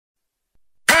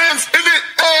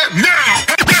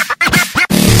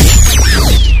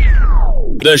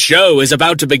The show is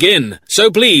about to begin,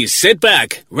 so please sit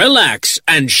back, relax,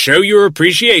 and show your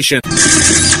appreciation.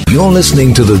 You're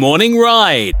listening to The Morning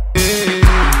Ride.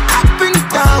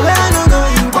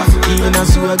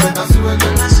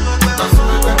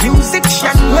 Music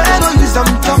shack, where do you some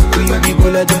talk to your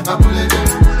people?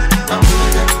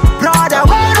 Brother,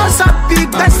 where do some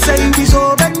big best say we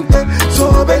so bent,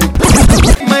 so bent?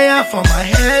 Maya for my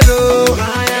head, oh,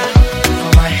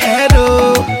 for my head,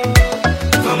 oh,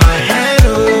 for my head, oh,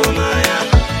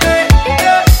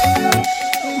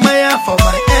 Maya for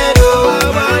my head, oh,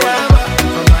 for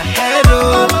my head,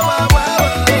 oh,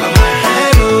 for my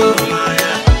head, oh.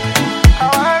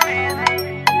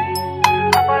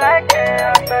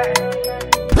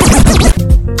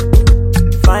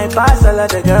 Fine pass a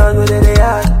lot of girls with it,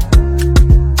 yeah.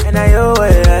 And I know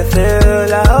what I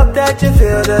feel. I hope that you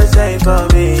feel the same for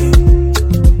me.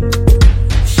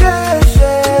 Share.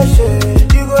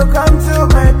 You go come to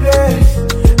my place.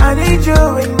 I need you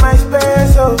in my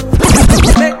space, oh.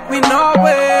 Make me no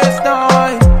waste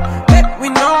time. Make me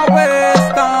no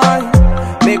waste time.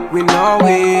 Make me no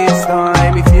waste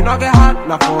time. If you not get hot,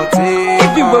 not 40.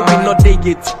 Everywhere we not they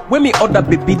get. When me order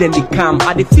baby then they come.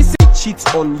 I the fist cheat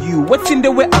on you. What's in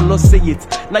the way I not say it?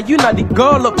 Now you not the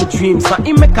girl of the dreams. Now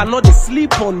it make I not the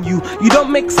sleep on you. You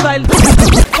don't make style. Look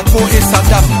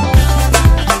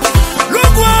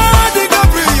what they got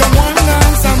bring your one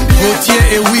dance and be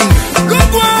a wing.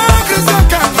 Look what is a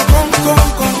come.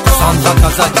 Santa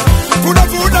Kazaki. Fuda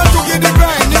to get the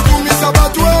grind. You do me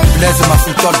sabat well. Bless my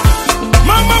foot.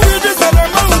 Mama will be said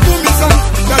I'm out to me son.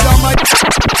 That I might.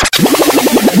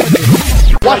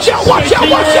 Watch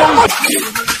out.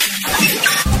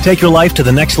 Take your life to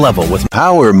the next level with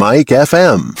Power Mike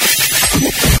FM.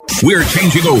 We're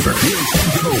changing over.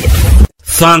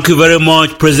 Thank you very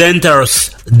much,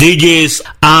 presenters, DJs,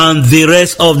 and the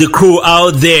rest of the crew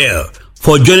out there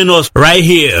for joining us right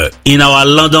here in our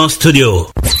London studio.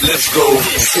 Let's go.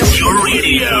 This is your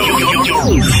radio.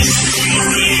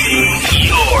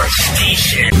 Your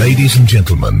station. Ladies and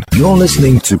gentlemen, you're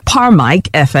listening to Power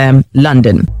Mike FM,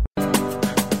 London.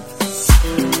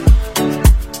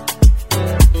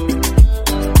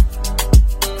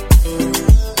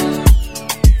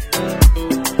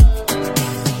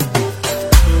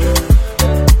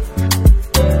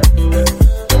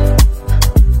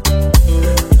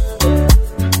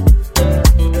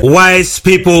 Wise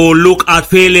people look at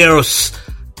failures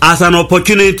as an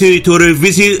opportunity to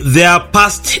revisit their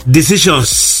past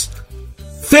decisions.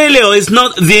 Failure is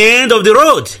not the end of the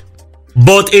road,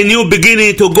 but a new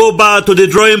beginning to go back to the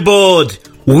drawing board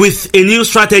with a new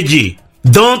strategy.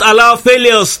 Don't allow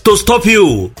failures to stop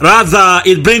you. Rather,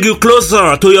 it brings you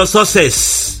closer to your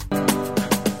success.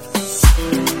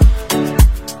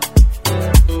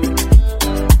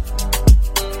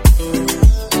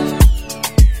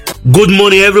 Good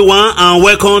morning, everyone, and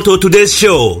welcome to today's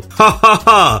show.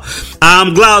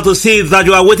 I'm glad to see that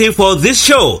you are waiting for this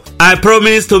show. I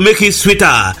promise to make it sweeter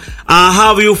and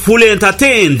have you fully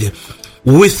entertained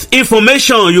with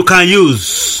information you can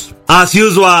use. As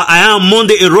usual, I am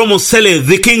Monday Iromosele,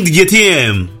 the King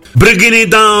DJTM, bringing it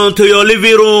down to your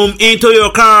living room, into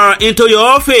your car, into your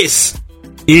office,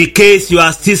 in case you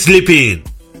are still sleeping.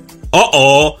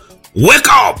 Wake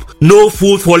up! No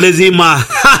food for lazy man.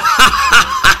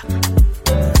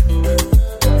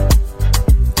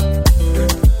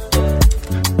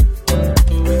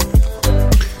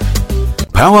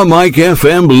 Power Mike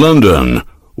FM London.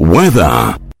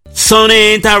 Weather.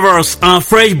 Sunny intervals and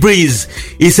fresh breeze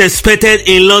is expected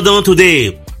in London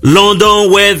today.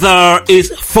 London weather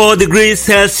is 4 degrees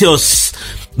Celsius.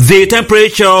 The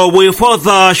temperature will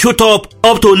further shoot up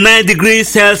to 9 degrees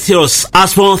Celsius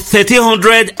as from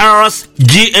 1300 hours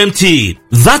GMT.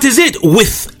 That is it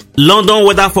with London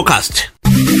weather forecast.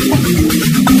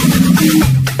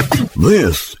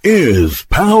 This is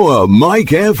Power Mike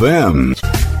FM.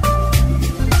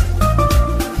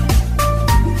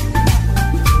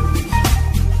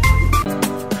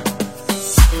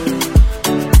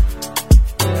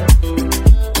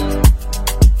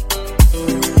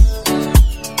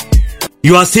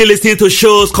 You are still listening to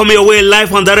shows coming your way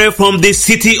live and direct from the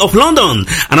city of London.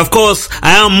 And of course,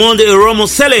 I am Monday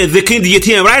Iromosele, the King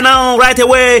DJTM. Right now, right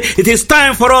away, it is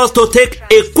time for us to take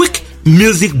a quick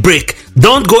music break.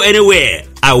 Don't go anywhere.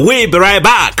 I will be right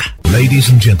back. Ladies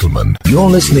and gentlemen, you're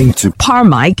listening to Power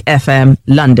Mike FM,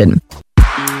 London.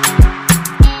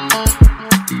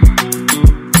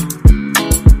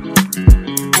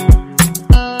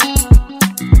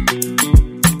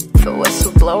 The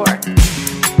whistleblower.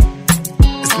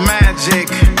 Magic.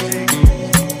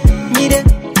 Need it,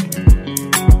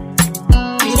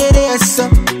 yes, sir.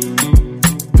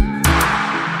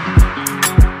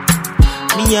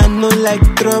 no like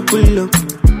trouble.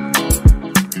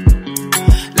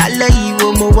 Lala you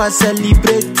mo wa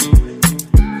celebrate.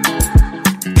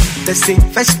 They say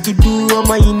first to do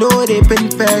you know they been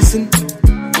person.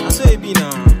 That's what it be now.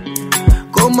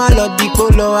 Come on, Lord, the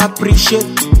color appreciate.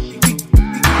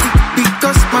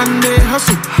 Because man they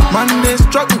hustle, man they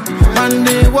struggle, man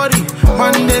they worry,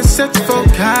 man they set for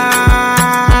Calubao.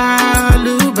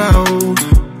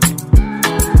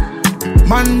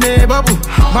 Man they bubble,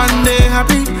 man they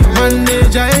happy, man they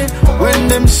jay when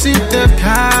them see the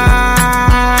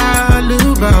Calubao.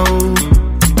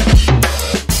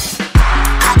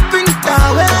 I think that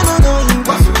when I know you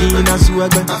in a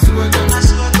swagger,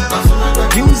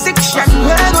 music shine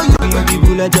when you be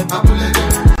bullet.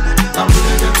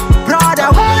 Brother,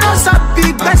 when I stop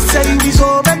big best say you be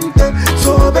so bente,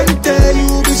 you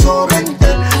be so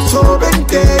bente,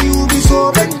 you be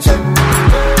so bente.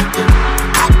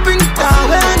 I think that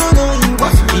when I know you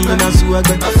in a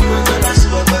swagger,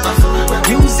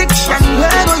 music shine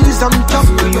when you some tough,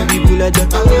 you be bullet.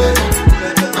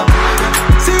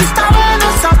 Sister, when I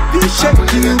stop big shake,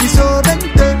 you be so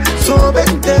bente,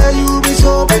 you be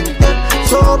so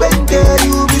bente,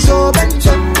 you be so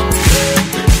bente.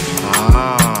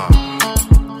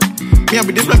 Me, I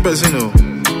be different person, no.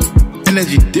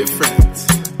 Energy different.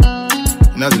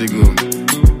 And that's the go.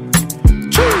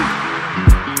 Choo.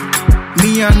 Me,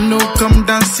 I know come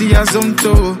dance see as to.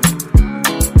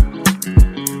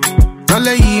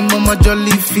 Dale yi mama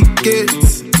jolly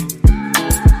fickets.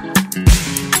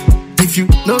 If you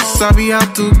know sabi how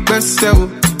to best sell.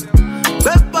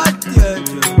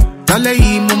 Dale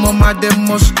yi mama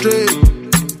demonstrate.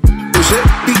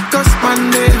 Because man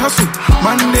they hustle,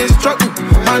 man they struggle,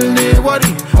 man they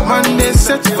worry, man they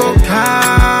set for Calubao.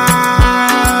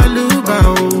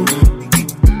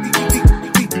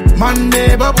 Man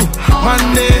they bubble, man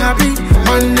they happy,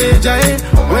 man they jay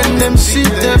when them see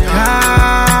the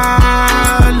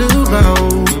Calubao.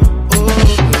 Oh,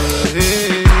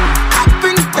 hey. I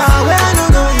think that when I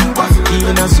know you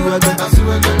in a swagger,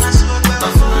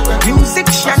 music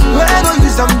shine when you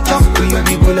some tough, you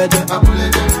be bullet.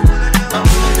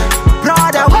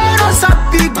 Brother, when I stop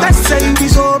big best say you be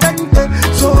so bente,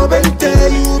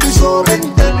 you be so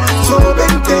bente,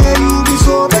 you be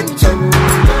so bente.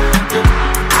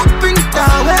 I think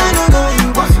that when I know you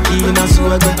in a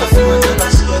swagger,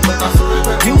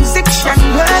 music shine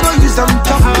when you some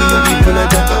tough, you be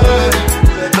bullet.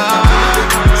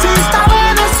 Sister,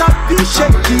 when I stop big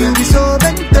shake, you be so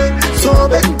bente,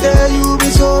 you be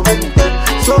so bente,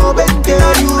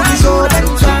 you be so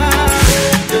bente.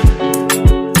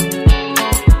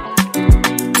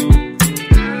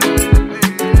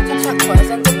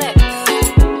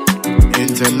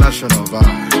 International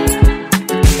vibe.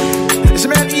 It's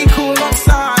man E cool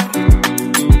outside.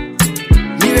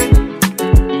 Need it.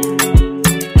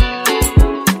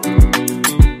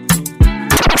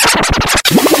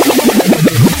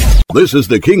 This is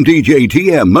the King DJ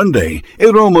TM Monday.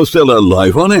 Iromosilla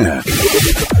live on air.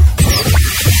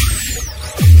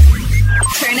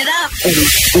 Turn it up. It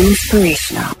is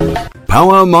inspirational.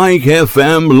 Power Mike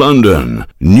FM London.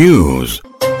 News.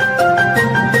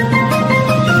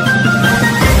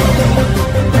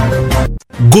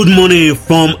 Good morning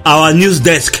from our news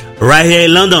desk right here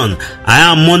in London. I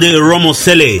am Monday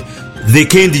Romosele, the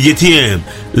King DJTM.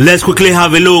 Let's quickly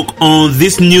have a look on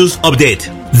this news update.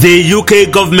 The UK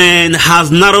government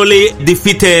has narrowly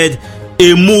defeated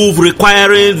a move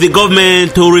requiring the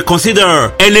government to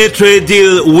reconsider any trade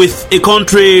deal with a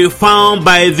country found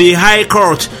by the High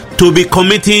Court to be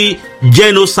committing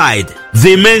genocide.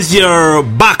 The measure,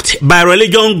 backed by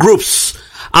religion groups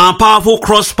and powerful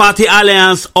cross-party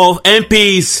alliance of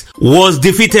MPs, was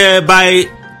defeated by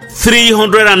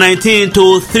 319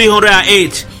 to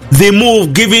 308. The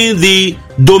move giving the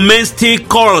domestic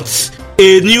courts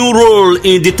a new role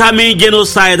in determining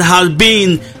genocide has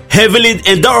been heavily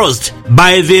endorsed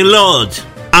by the Lord,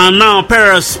 and now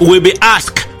Paris will be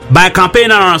asked by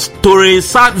campaigners to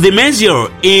reinsert the measure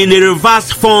in a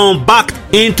reversed form back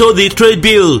into the trade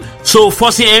bill, so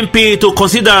forcing MP to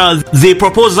consider the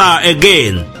proposal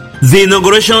again. The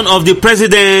inauguration of the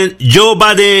President Joe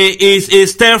Biden is a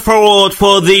step forward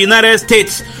for the United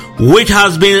States, which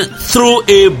has been through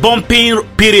a bumpy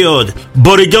period,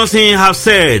 Boris Johnson has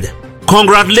said.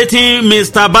 Congratulating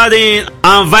Mr. Biden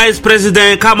and Vice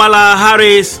President Kamala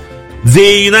Harris,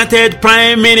 the United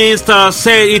Prime Minister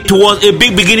said it was a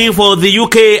big beginning for the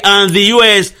UK and the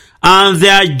US and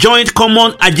their joint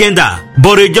common agenda.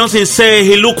 Boris Johnson said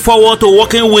he looked forward to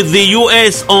working with the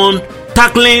US on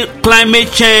tackling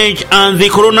climate change and the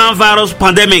coronavirus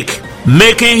pandemic.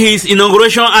 Making his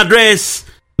inauguration address,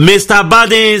 Mr.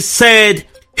 Biden said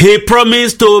He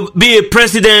promised to be a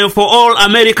president for all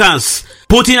Americans,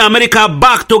 putting America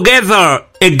back together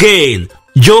again.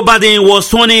 Joe Biden was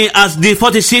sworn in as the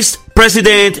 46th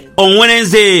president on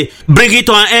Wednesday, bringing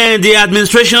to an end the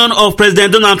administration of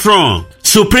President Donald Trump.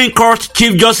 Supreme Court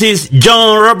Chief Justice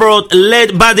John Roberts led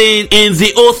Biden in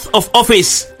the oath of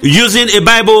office, using a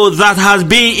Bible that has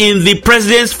been in the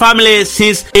president's family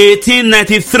since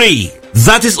 1893.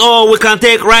 That is all we can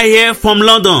take right here from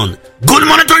London. Good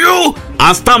morning to you,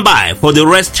 and stand by for the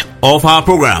rest of our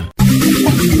program.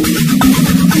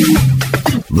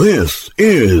 This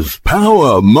is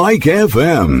Power Mike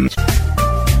FM.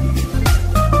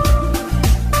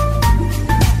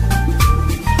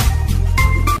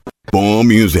 More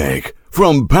music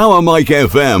from Power Mike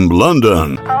FM,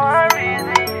 London.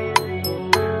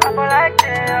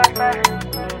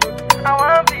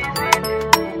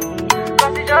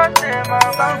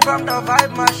 Sound from the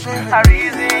vibe machine. I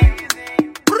reason.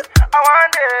 I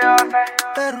want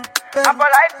the I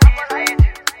like easy.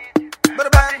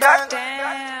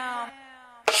 Damn.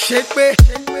 Shake me.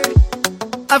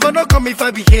 I wanna come if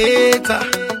I be hater.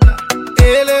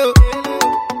 Hello.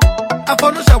 I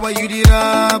wanna shower you the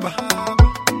rubber.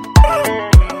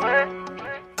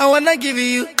 I wanna give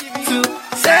you 2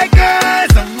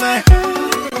 seconds of my.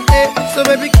 So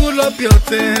baby, cool up your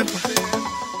temper.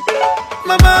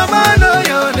 My mama know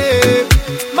your name,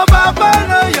 my papa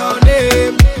know your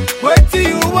name. Wait till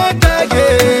you want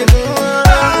again.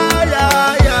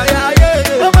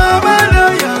 My mama know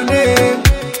your name,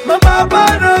 my papa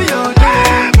know your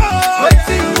name. Wait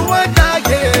till you want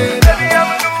again.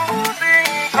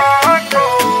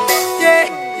 Yeah,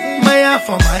 Maya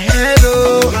for my head, oh,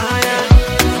 for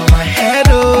my head,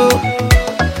 oh,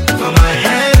 for my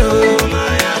head, oh,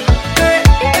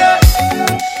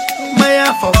 Maya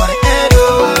for my head, oh,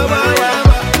 for my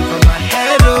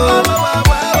head, oh, for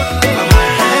my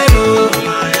head, oh.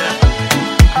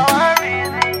 I want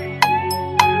busy,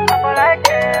 I like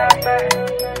it.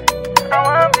 I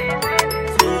want busy,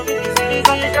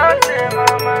 just say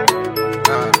mama.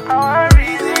 I want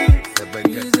busy,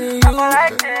 I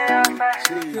like it.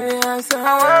 I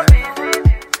want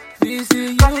busy,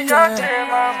 just say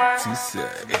mama.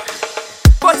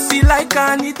 Pussy like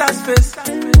Anita's face.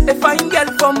 A fine girl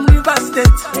from River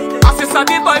State. I say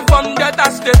sabi boy from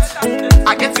Delta State.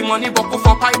 I get the money buckle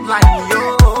for pipeline,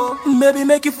 yo. Baby,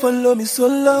 make you follow me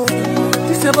solo.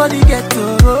 This your body get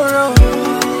to roll.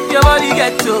 Your body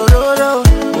get to roll.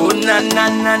 Oh na na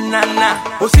na na na.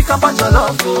 Oh see kapa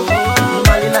jollof.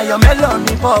 Malina your melon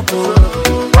pop.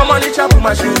 Come on, let's chop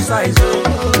my shoe size. Oh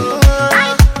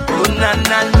na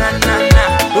na na na na.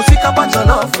 Oh see kapa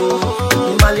jollof.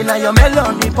 Malina your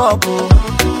melon pop.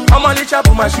 I'm on the chop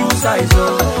my shoe size. Oh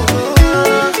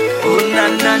na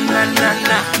na na na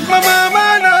na. My mama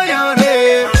know your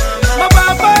name, my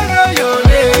papa know your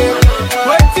name.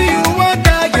 Wait till you want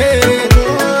again.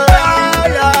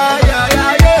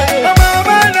 My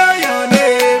mama know your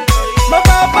name, my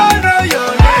papa know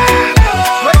your name.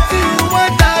 Wait till you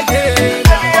want again.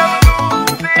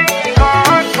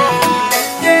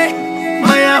 Yeah,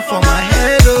 Maya for my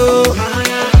head, oh.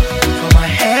 For my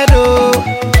head, oh,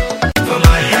 for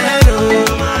my head, oh, for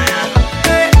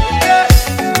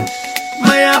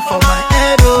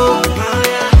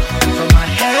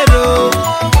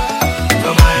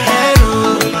my head, oh.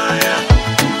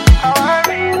 I want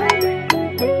busy,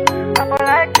 I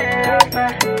like it.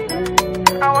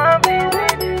 I want busy,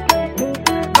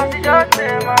 cause you just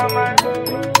say mama.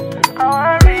 I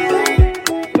want busy,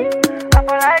 I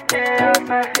like it.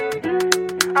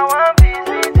 I want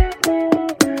busy,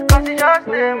 cause you just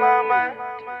say mama.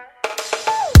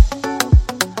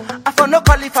 I for no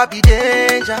call if I be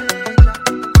danger.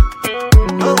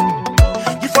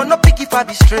 You for no pick if I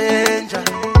be stranger.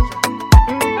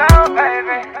 Now,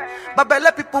 baby, but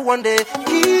belly people one day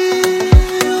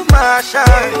kill my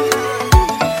shine.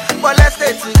 But let's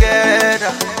stay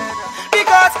together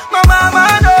because my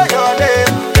mama know your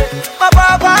name, my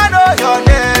papa know your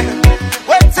name.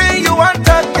 Wait till you want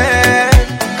again,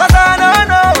 cause I don't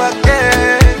know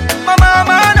again. My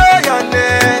mama know your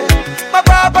name, my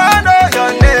papa know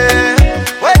your name.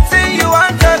 Wait till you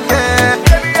want again.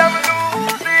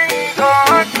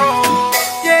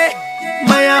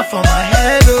 Maya for my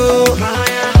head, oh, for my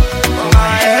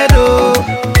head, oh,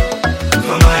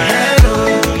 for my head, oh,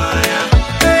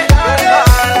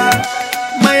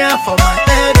 Maya for my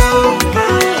head, oh,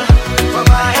 for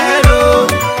my head, oh,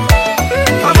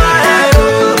 for my head, oh.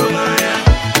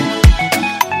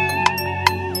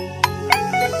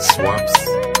 Swaps.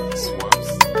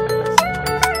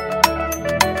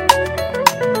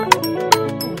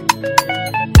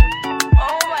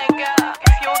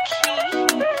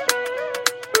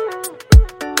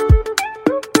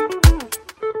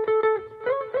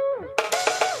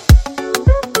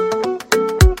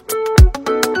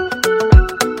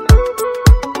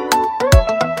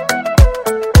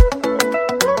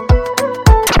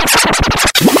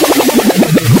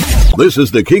 This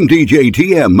is the King DJ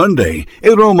TM Monday.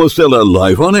 Euro Stella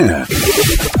live on air.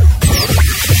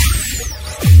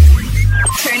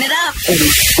 Turn it up. It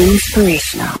is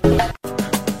inspirational.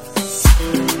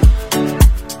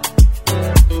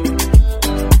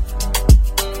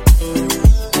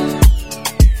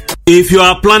 If you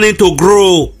are planning to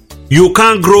grow, you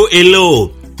can't grow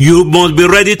alone. You must be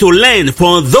ready to learn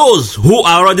from those who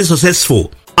are already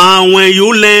successful. And when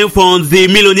you learn from the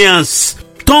millionaires,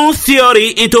 turn theory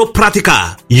into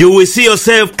practical, you will see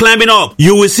yourself climbing up.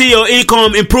 You will see your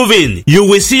income improving. You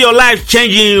will see your life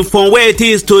changing from where it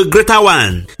is to a greater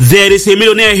one. There is a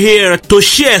millionaire here to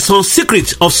share some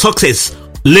secrets of success.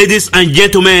 Ladies and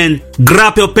gentlemen,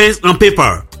 grab your pens and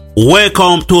paper.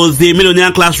 Welcome to the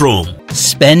Millionaire Classroom.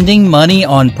 Spending money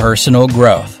on personal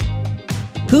growth.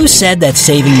 Who said that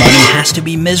saving money has to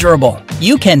be miserable?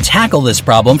 You can tackle this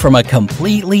problem from a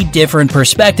completely different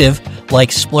perspective,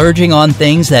 like splurging on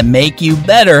things that make you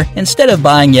better instead of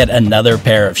buying yet another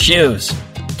pair of shoes.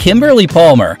 Kimberly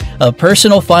Palmer, a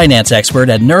personal finance expert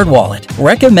at NerdWallet,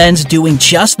 recommends doing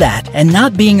just that and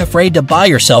not being afraid to buy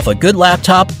yourself a good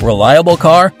laptop, reliable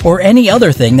car, or any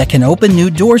other thing that can open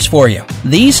new doors for you.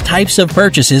 These types of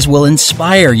purchases will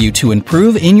inspire you to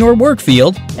improve in your work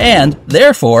field and,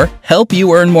 therefore, help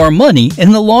you earn more money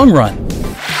in the long run.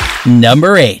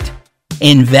 Number 8.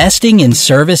 Investing in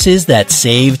services that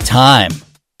save time.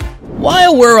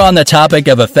 While we're on the topic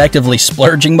of effectively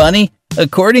splurging money,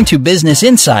 according to Business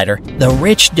Insider, the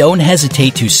rich don't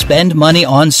hesitate to spend money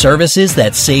on services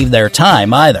that save their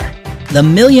time either. The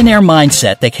millionaire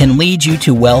mindset that can lead you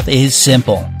to wealth is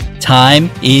simple. Time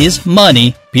is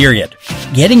money, period.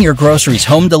 Getting your groceries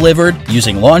home delivered,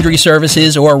 using laundry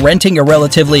services, or renting a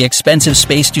relatively expensive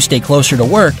space to stay closer to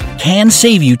work can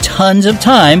save you tons of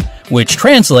time, which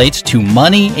translates to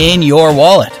money in your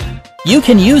wallet. You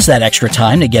can use that extra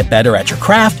time to get better at your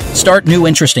craft, start new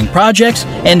interesting projects,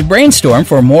 and brainstorm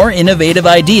for more innovative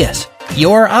ideas.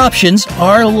 Your options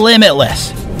are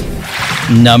limitless.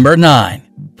 Number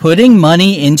 9. Putting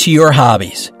money into your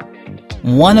hobbies.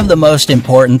 One of the most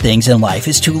important things in life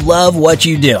is to love what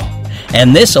you do.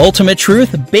 And this ultimate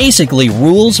truth basically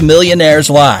rules millionaires'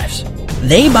 lives.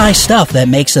 They buy stuff that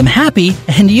makes them happy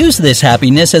and use this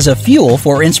happiness as a fuel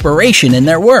for inspiration in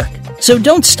their work. So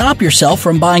don't stop yourself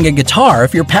from buying a guitar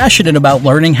if you're passionate about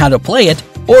learning how to play it,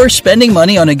 or spending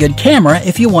money on a good camera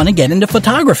if you want to get into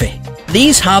photography.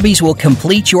 These hobbies will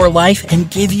complete your life and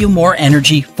give you more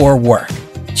energy for work.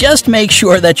 Just make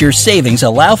sure that your savings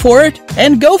allow for it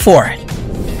and go for it.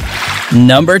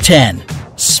 Number 10.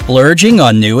 Splurging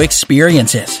on new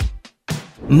experiences.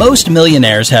 Most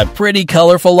millionaires have pretty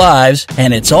colorful lives,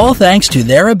 and it's all thanks to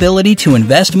their ability to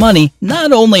invest money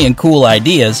not only in cool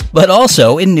ideas, but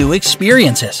also in new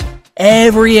experiences.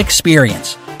 Every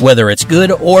experience, whether it's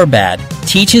good or bad,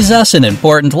 teaches us an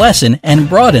important lesson and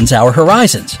broadens our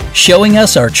horizons, showing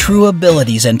us our true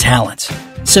abilities and talents.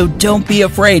 So don't be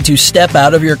afraid to step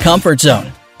out of your comfort zone.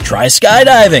 Try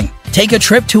skydiving, take a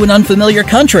trip to an unfamiliar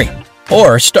country,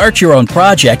 or start your own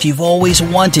project you've always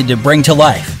wanted to bring to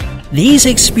life. These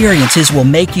experiences will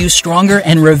make you stronger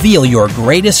and reveal your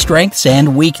greatest strengths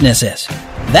and weaknesses.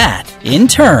 That, in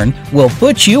turn, will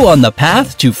put you on the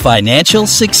path to financial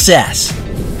success.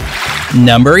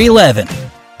 Number 11.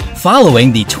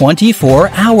 Following the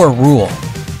 24-hour rule.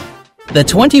 The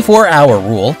 24-hour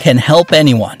rule can help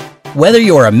anyone, whether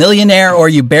you're a millionaire or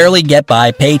you barely get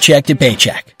by paycheck to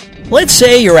paycheck. Let's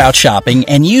say you're out shopping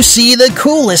and you see the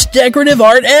coolest decorative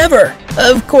art ever.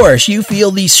 Of course, you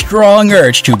feel the strong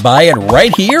urge to buy it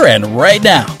right here and right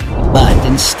now. But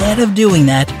instead of doing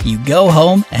that, you go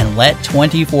home and let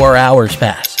 24 hours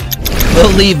pass.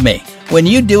 Believe me, when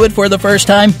you do it for the first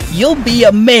time, you'll be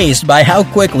amazed by how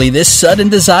quickly this sudden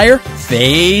desire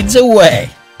fades away.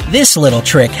 This little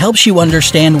trick helps you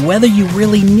understand whether you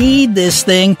really need this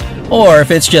thing or if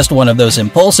it's just one of those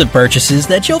impulsive purchases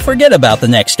that you'll forget about the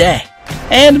next day.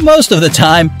 And most of the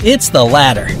time, it's the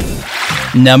latter.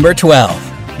 Number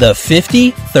 12. The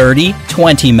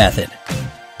 50-30-20 method.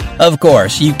 Of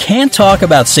course, you can't talk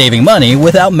about saving money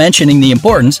without mentioning the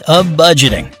importance of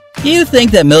budgeting. You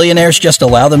think that millionaires just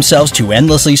allow themselves to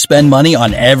endlessly spend money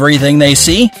on everything they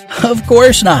see? Of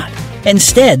course not.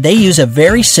 Instead, they use a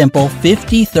very simple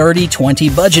 50-30-20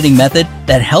 budgeting method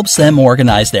that helps them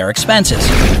organize their expenses.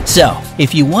 So,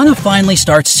 if you want to finally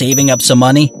start saving up some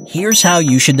money, here's how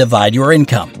you should divide your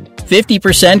income.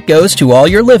 50% goes to all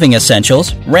your living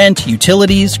essentials, rent,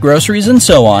 utilities, groceries, and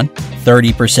so on.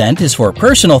 30% is for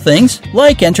personal things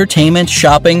like entertainment,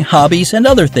 shopping, hobbies, and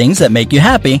other things that make you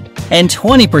happy. And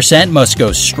 20% must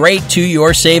go straight to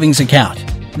your savings account.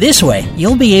 This way,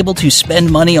 you'll be able to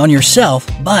spend money on yourself,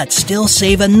 but still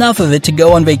save enough of it to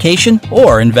go on vacation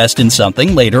or invest in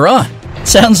something later on.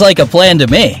 Sounds like a plan to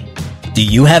me. Do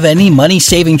you have any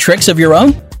money-saving tricks of your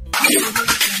own?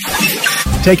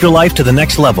 Take your life to the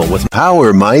next level with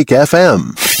Power Mike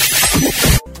FM.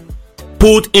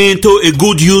 Put into a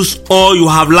good use all you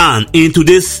have learned in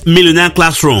today's millionaire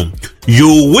classroom.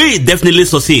 You will definitely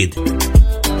succeed.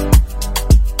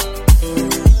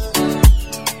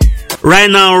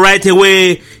 Right now, right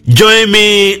away, join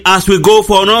me as we go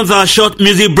for another short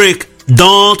music break.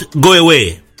 Don't go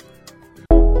away.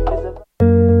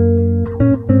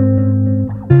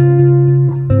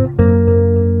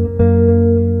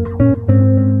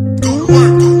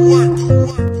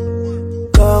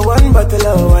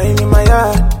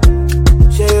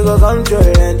 Control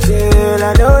and chill.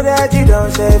 I know that you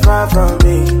don't stay far from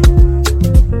me.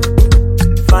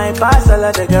 Fine past all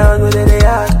of the girls with they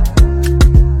are,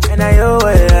 and I know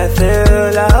what I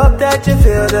feel. I hope that you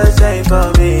feel the same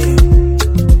for me.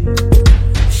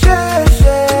 Share.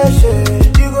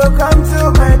 You go come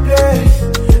to my place.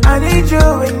 I need you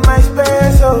in my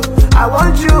space, oh. I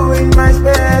want you in my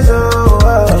space, oh.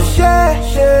 Share.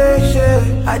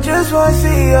 I just want to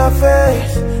see your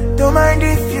face. Don't mind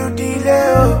if you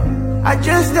delay, oh. I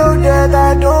just know that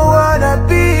I don't wanna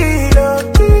be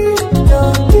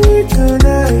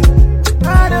tonight.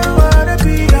 I don't wanna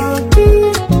be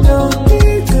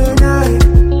lonely tonight.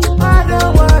 I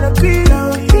don't wanna be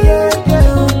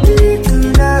lonely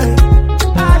tonight.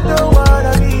 I don't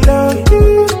wanna be lonely.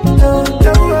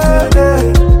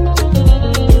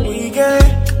 We can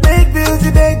make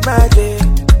music, make magic.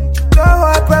 Go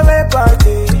a private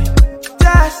party.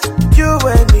 Just you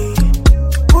and me.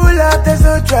 Pull up, there's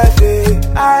no traffic.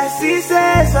 I see,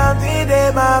 say something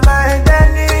in my mind,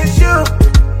 and it's you.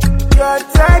 Your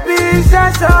type is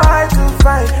just so hard to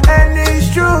find, and it's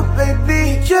true,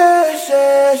 baby. Share.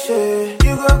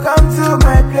 You gon' come to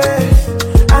my place.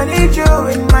 I need you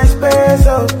in my space,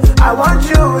 oh. I want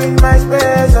you in my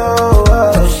space, oh.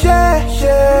 Share.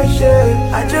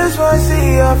 I just wanna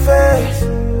see your face.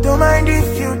 Don't mind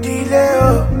if you delay,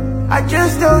 oh. I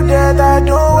just know that I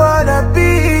don't wanna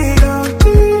be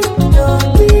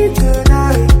lonely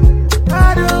tonight.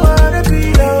 I don't wanna be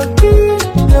lonely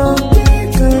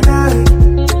tonight.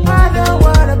 I don't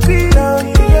wanna be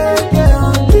lonely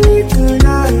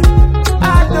tonight.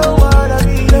 I don't wanna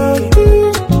be lonely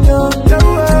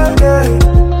tonight.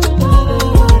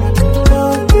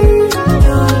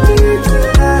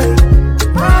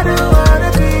 I don't wanna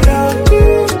be lonely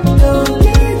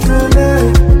tonight.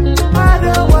 I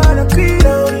don't wanna be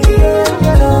lonely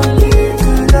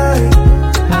tonight.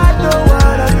 I don't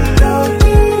wanna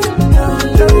be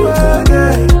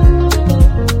lonely.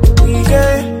 We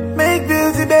can make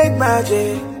music, make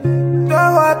magic. Go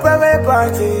a private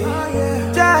party.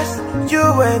 Just you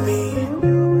and me.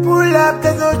 Pull up,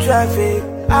 there's no traffic.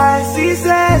 I see,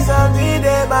 say something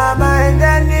in my mind,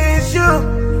 and it's you.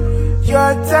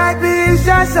 Your type is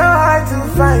just so hard to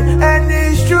find, and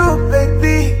it's true,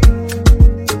 baby.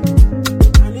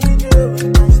 I need you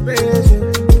in my space.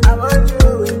 I want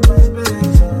you in my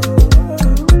space.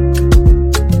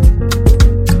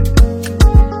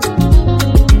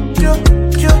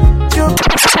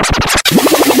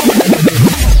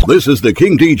 This is the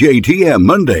King DJ TM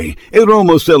Monday.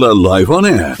 Eromostella live on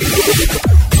air.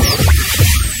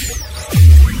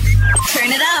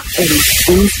 Turn it up. It is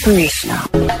inspirational.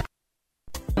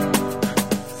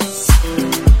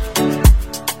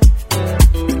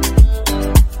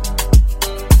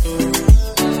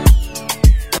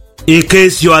 In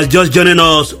case you are just joining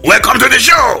us, welcome to the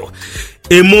show.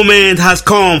 A moment has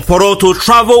come for us to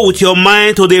travel with your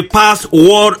mind to the past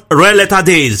World Red Letter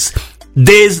Days.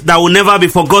 Days that will never be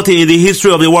forgotten in the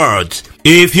history of the world.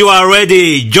 If you are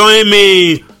ready, join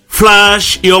me.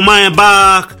 Flash your mind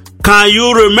back. Can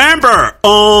you remember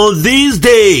on this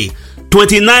day,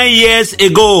 29 years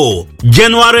ago,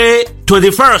 January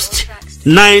 21st,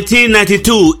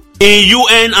 1992, in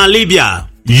UN and Libya,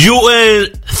 UN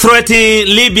threatened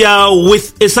Libya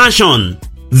with a sanction.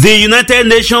 The United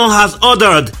Nations has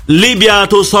ordered Libya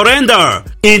to surrender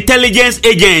intelligence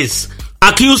agents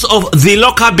accused of the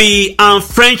Lockerbie and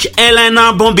French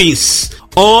airliner bombings,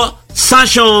 or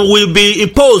sanction will be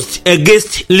imposed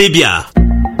against Libya.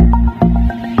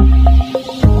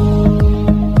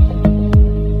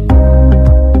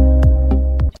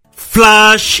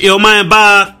 Flash your mind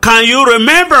back. Can you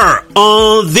remember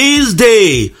on this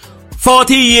day,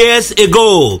 40 years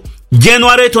ago,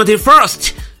 January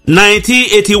 21st,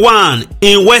 1981,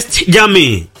 in West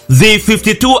Germany, the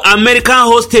 52 American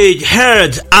hostage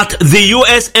held at the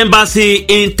U.S. Embassy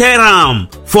in Tehran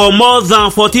for more than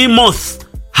 14 months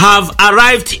have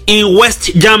arrived in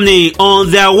West Germany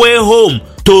on their way home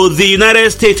to the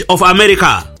United States of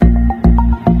America.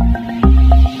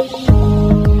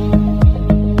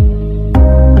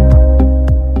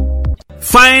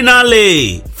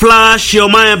 Finally, flash your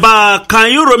mind back.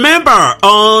 Can you remember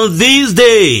on this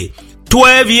day,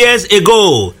 12 years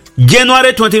ago,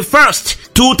 January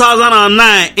 21st,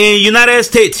 2009 in United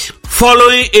States,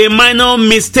 following a minor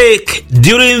mistake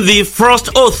during the first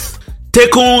oath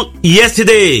taken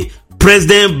yesterday,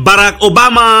 President Barack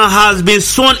Obama has been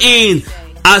sworn in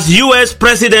as US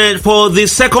President for the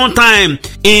second time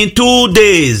in 2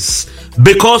 days.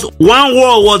 Because one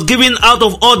word was given out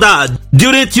of order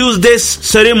during Tuesday's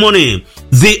ceremony,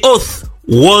 the oath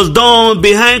was done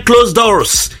behind closed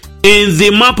doors in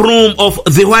the map room of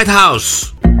the White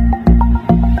House.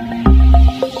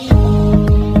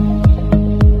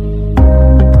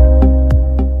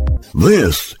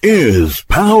 This is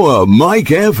Power Mike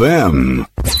FM.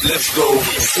 Let's go.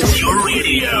 This is your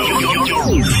radio.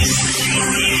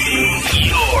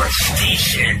 Your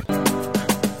station.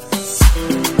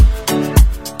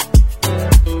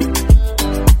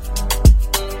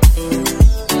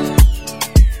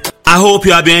 I hope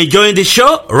you have been enjoying the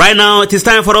show. Right now, it is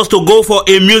time for us to go for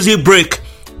a music break.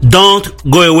 Don't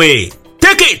go away.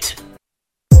 Take it!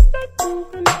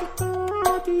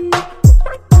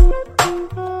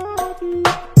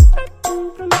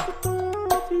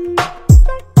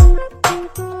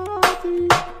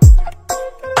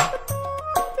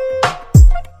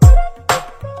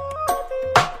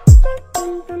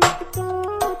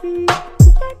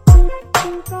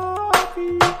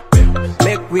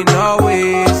 Make we no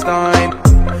waste time.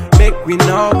 Make we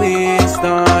no waste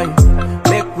time.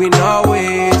 Make we no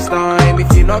waste time.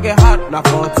 If you no get hot, now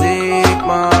for take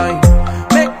mine.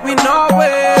 Make we no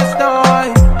waste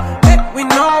time. Make we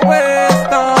no waste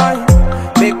time.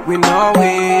 Make we no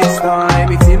waste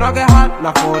time. If you no get hot,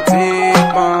 now for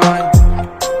take mine.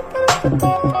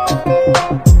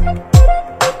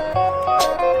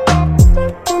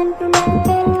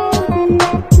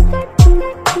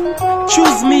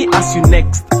 Choose me as you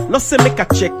next. Not say make a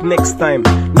check next time.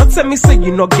 Not say me say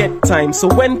you no get time.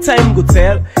 So when time go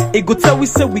tell, it go tell we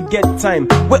say we get time.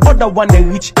 We other one they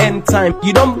reach end time.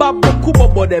 You don't bab boku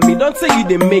them. You don't say you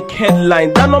they make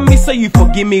headline. That not me say you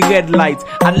forgive me red light.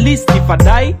 At least if I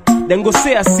die, then go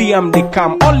say I see I'm the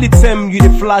cam. Only time you the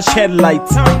flash headlight.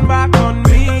 Turn back on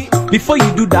me. Before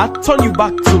you do that, turn you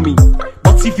back to me.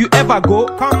 But if you ever go,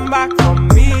 come back from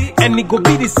me. And it go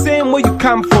be the same way you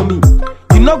come for me.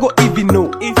 You no go even know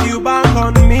if you back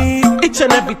on me. Each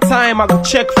and every time I go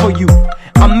check for you.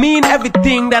 I mean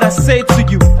everything that I say to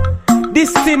you.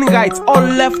 This thing right, all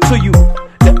left to you.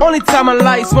 The only time I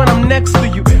lie is when I'm next to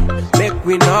you. Make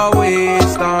we no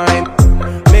waste time.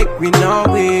 Make we no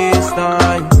waste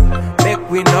time. Make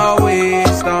we no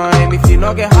waste time. If you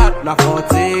no get hot, now for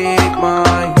take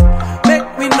mine.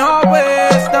 Make we no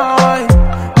waste time.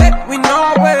 Make we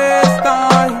no waste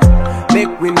time.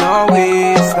 Make we no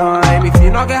waste time. If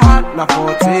you no get hot, now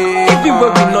for take mine.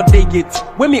 Everywhere we not they get.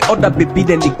 When me other baby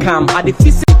then they come. I the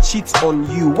feel cheat on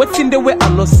you. What's in the way I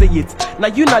not say it. Now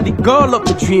you not the girl of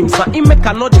the dreams. Now it make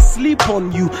I not sleep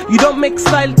on you. You don't make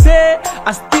style day.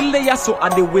 I still lay so I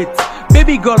the wait.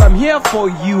 Baby girl, I'm here for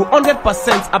you.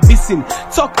 100% I listen.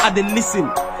 Talk I the listen.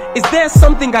 Is there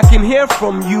something I can hear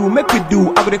from you? Make we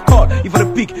do. I gotta call, you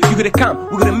gotta pick, you gotta come,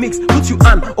 we gotta mix, put you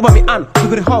on, over me on, we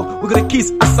gotta hug, we gotta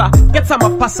kiss, asa. Get some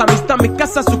passa, Mr. Me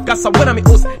casa su casa. When I'm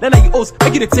host, then I host,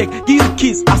 make it a take, give you the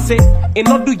kiss. I say, ain't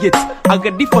not do yet, I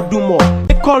get ready for do more.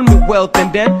 They call me wealth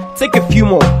and then take a few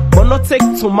more, but not take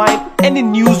to mind any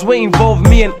news where involve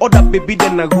me and other baby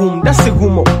than a room. That's a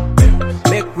rumor.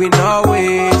 Make we no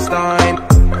waste time.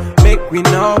 Make we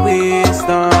no waste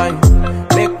time.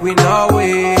 Make we no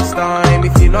waste time.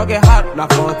 If you no get hot, now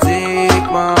for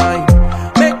take mine.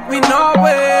 Make we no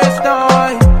waste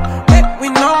time. Make we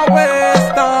no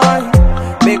waste time.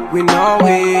 Make we no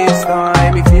waste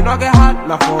time. If you no get hot,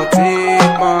 now for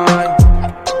take mine.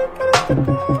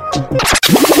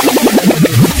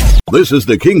 This is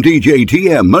the King DJ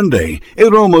TM Monday.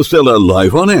 Roma Stella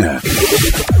live on air.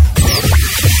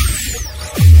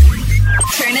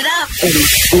 Turn it up. It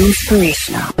is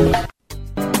inspirational.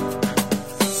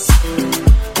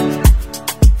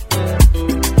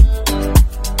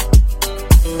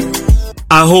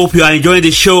 I hope you are enjoying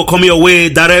the show coming your way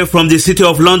direct from the city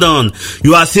of London.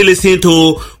 You are still listening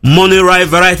to Morning Ride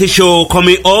Variety Show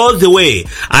coming all the way.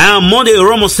 I am Monday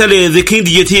Romosele, the King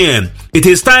DJ TM. It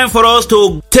is time for us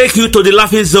to take you to the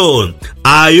laughing zone.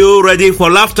 Are you ready for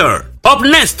laughter? Up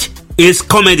next is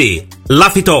comedy.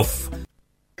 Laugh it off.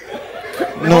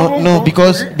 No,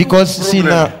 because see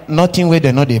now nothing where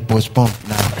they know they postpone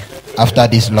now. after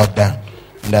this lockdown.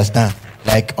 Understand?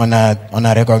 Like on a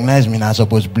recognize me now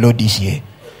supposed to blow this year.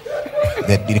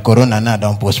 The corona now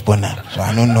don't postpone now. So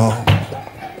I don't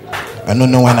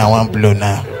know when I want blow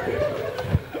now.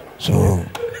 So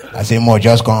I say more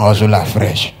just come hustle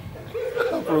afresh.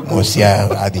 More see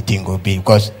how the thing go be,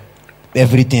 because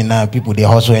everything now people they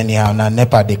hustle anyhow. Now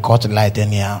NEPA they cut light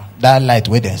anyhow. That light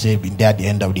where they say been there at the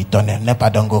end of the tunnel. NEPA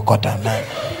don't go cut them now.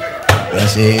 They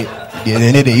say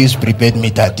they need to use prepaid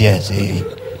meter there. Say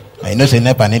I know say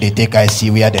NEPA need to take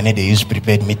IC where they need to use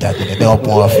prepaid meter. They don't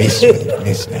open office.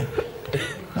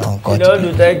 Thank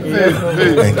you. Thank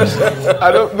you, sir.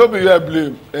 I don't be where I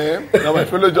blame. Now my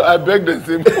fellow, I beg the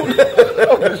same.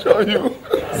 I will show you.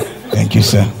 Thank you,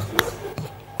 sir.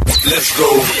 Let's go.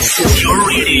 This is your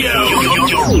radio.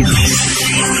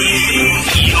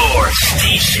 Your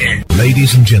station.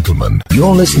 Ladies and gentlemen,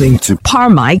 you're listening to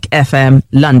Parmike FM,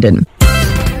 London.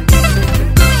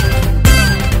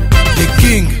 The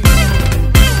king,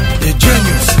 the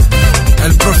genius,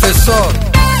 el professeur,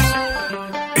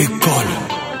 école.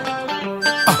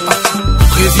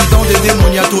 Président des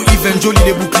démoniato, Yves Njoli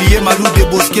des boucliers, Malou des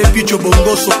bosquets, Picho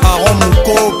Bongoso, Aaron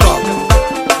Mukoka.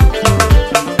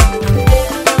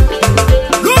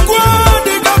 Le quoi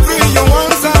des Gabriel, on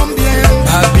s'en bien.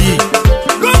 Babi.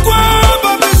 Le quoi,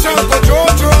 Babi, Chanko,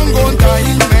 Jojo, Ngonta,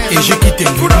 Ime. Et j'ai quitté.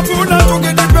 Fouda, tout que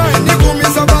tu peux, Nico, mais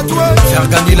ça va toi. Faire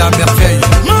gagner la merveille.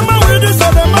 Maman, oui, de ça,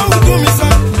 de ma ou Goumissa.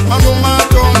 Maman, ma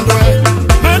tombe.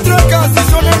 Maître Kassi,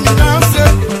 son éminence.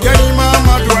 Gaïma,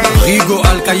 ma douane. Rigo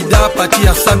Al-Qaïda, Pati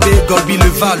Assabe, Golbi le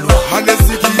Valois. Allez,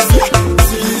 Sigi,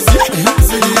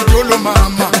 Tolo,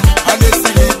 Mama. Allez,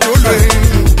 Sigi, Tolo.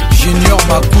 Junior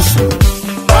Makusu.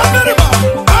 Amerima,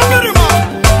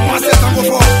 moi c'est tango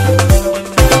fort.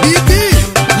 Bibi,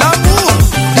 l'amour,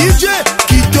 DJ,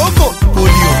 Kitoko,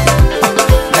 Polio.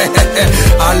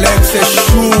 Alex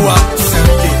Choua,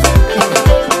 Saint-Denis.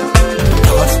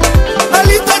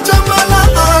 Alita Jamala,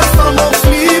 Alpha, mon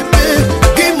flippé.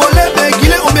 Guimolebe,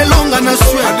 Guilé, Omelonga, na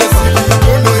Suède.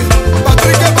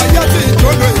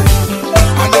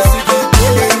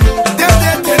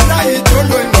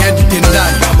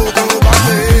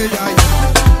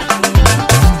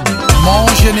 Mon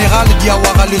général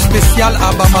Diawara, le spécial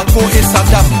à Bamako et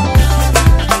Saddam.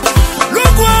 Le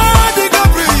quoi de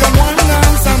Gabriel,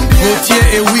 Gauthier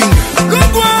et Wing. Le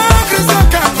quoi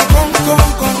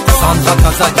Sandra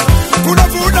Kazadi.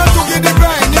 Fouda, tout qui est des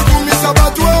bains, ni Koumi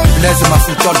Sabatoué. Blaise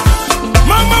Mafoutol.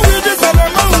 Maman, oui, des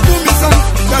éléments, Koumi San.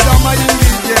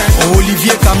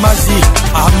 Olivier Kamazi,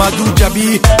 Amadou Djabi,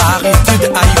 Aristide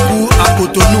Aïkou à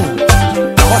Cotonou.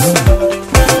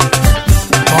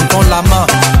 Tonton Lama,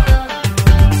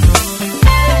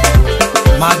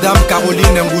 Madame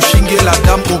Caroline Mbouchingue, la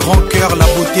dame au grand cœur, la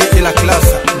beauté et la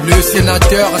classe. Le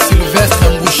sénateur Sylvestre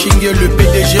Mbouchingue, le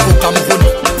PDG au Cameroun.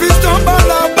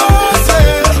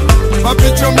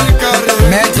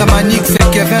 Maître Manix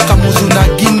Kevin Kamuzuna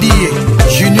Guindie.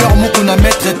 Junior Mukuna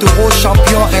Maître Toro,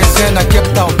 champion RSN à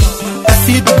Cape Town.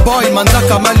 Sid Boy,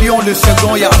 Manzaka Malion, le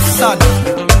second Yarsan.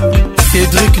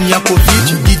 Cédric Niakovic,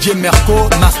 DJ Merco,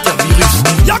 Master Virus.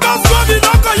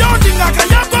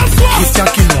 Christian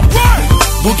Kino,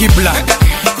 Boogie Black.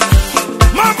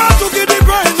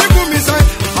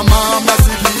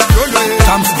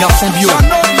 Kams Garçon Bio.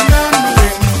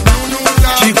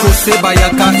 Chico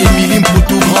Sebayaka, Emily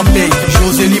Mpoutou, Grand Pays.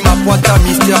 Josélie Mapoita,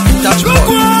 Mister Intouch Boy.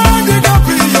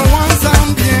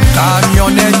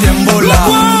 Camionnette Mbola.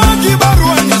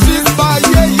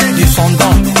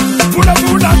 Descendant.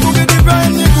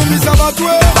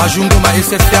 Ajungoma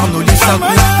SFR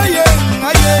Nolisakou.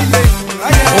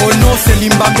 Oh non, c'est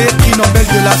Limbabé, prix Nobel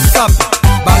de la SAP.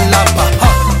 Balaba.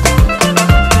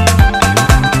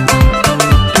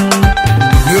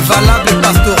 Le valable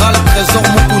pastoral, Trésor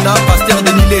Mukuna, pasteur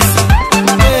de Niles.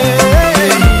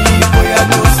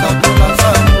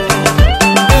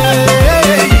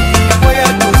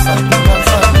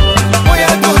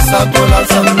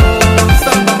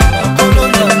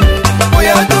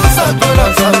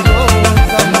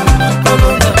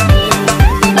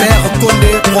 Père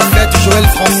Condé, prophète Joël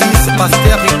Francis,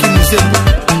 pasteur Ricky Mouzé.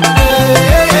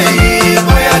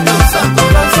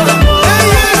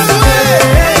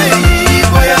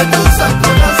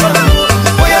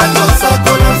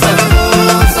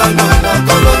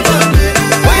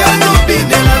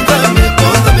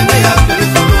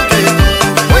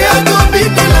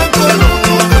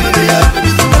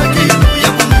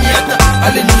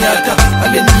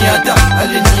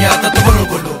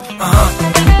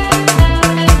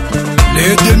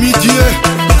 Le demi-dieu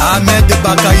Ahmed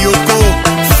Bakayoko,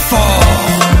 fort.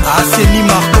 Asseni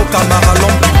Marco Camara,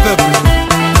 l'homme du peuple.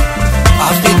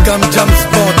 African James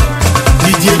Bond,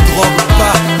 Didier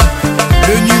Drogba,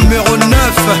 Le numéro 9,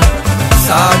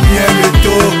 Samuel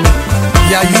Eto'o,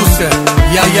 Yayous,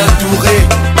 Yaya Touré,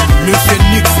 le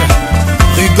Phénix,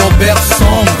 Rigobert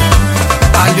Sombre,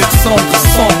 Alexandre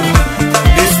Sombre,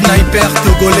 les snipers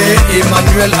togolais,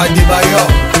 Emmanuel Adebayor,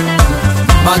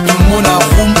 Matoumona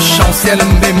Roum, Chancel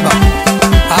Mbemba,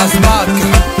 Azmak,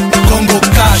 Congo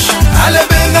Cash,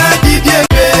 Alebenga Didier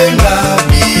Benga,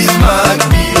 Bismarck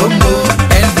Biombo,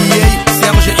 NBA,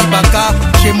 Serge Ibaka,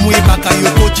 Chemoué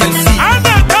Bakayoko, Chelsea.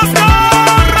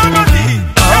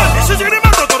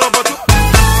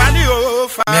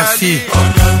 Merci,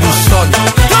 Boussol,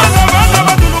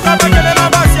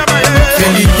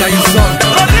 Félix Taïson,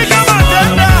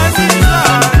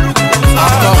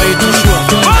 encore et toujours.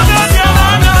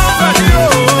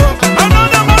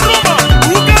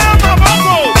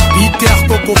 Peter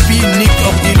Kokopi, Nick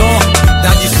Ordilon,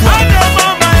 Daddy Swag.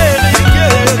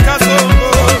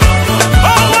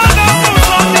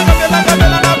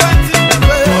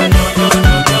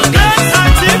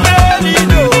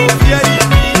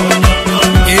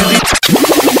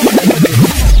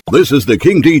 This is the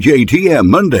King DJ TM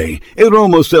Monday.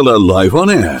 Eromostella live on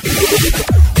air.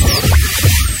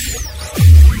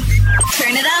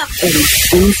 Turn it up. It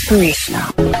is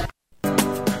inspirational.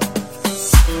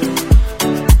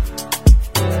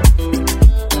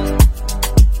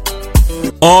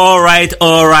 All right.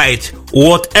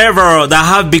 Whatever that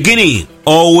have beginning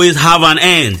always have an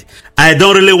end. I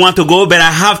don't really want to go, but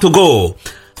I have to go.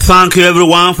 Thank you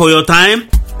everyone for your time.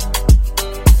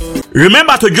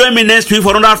 Remember to join me next week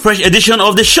for another fresh edition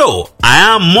of the show.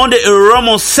 I am Monday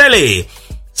Eromostella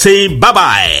saying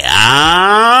bye-bye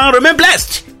and remain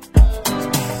blessed.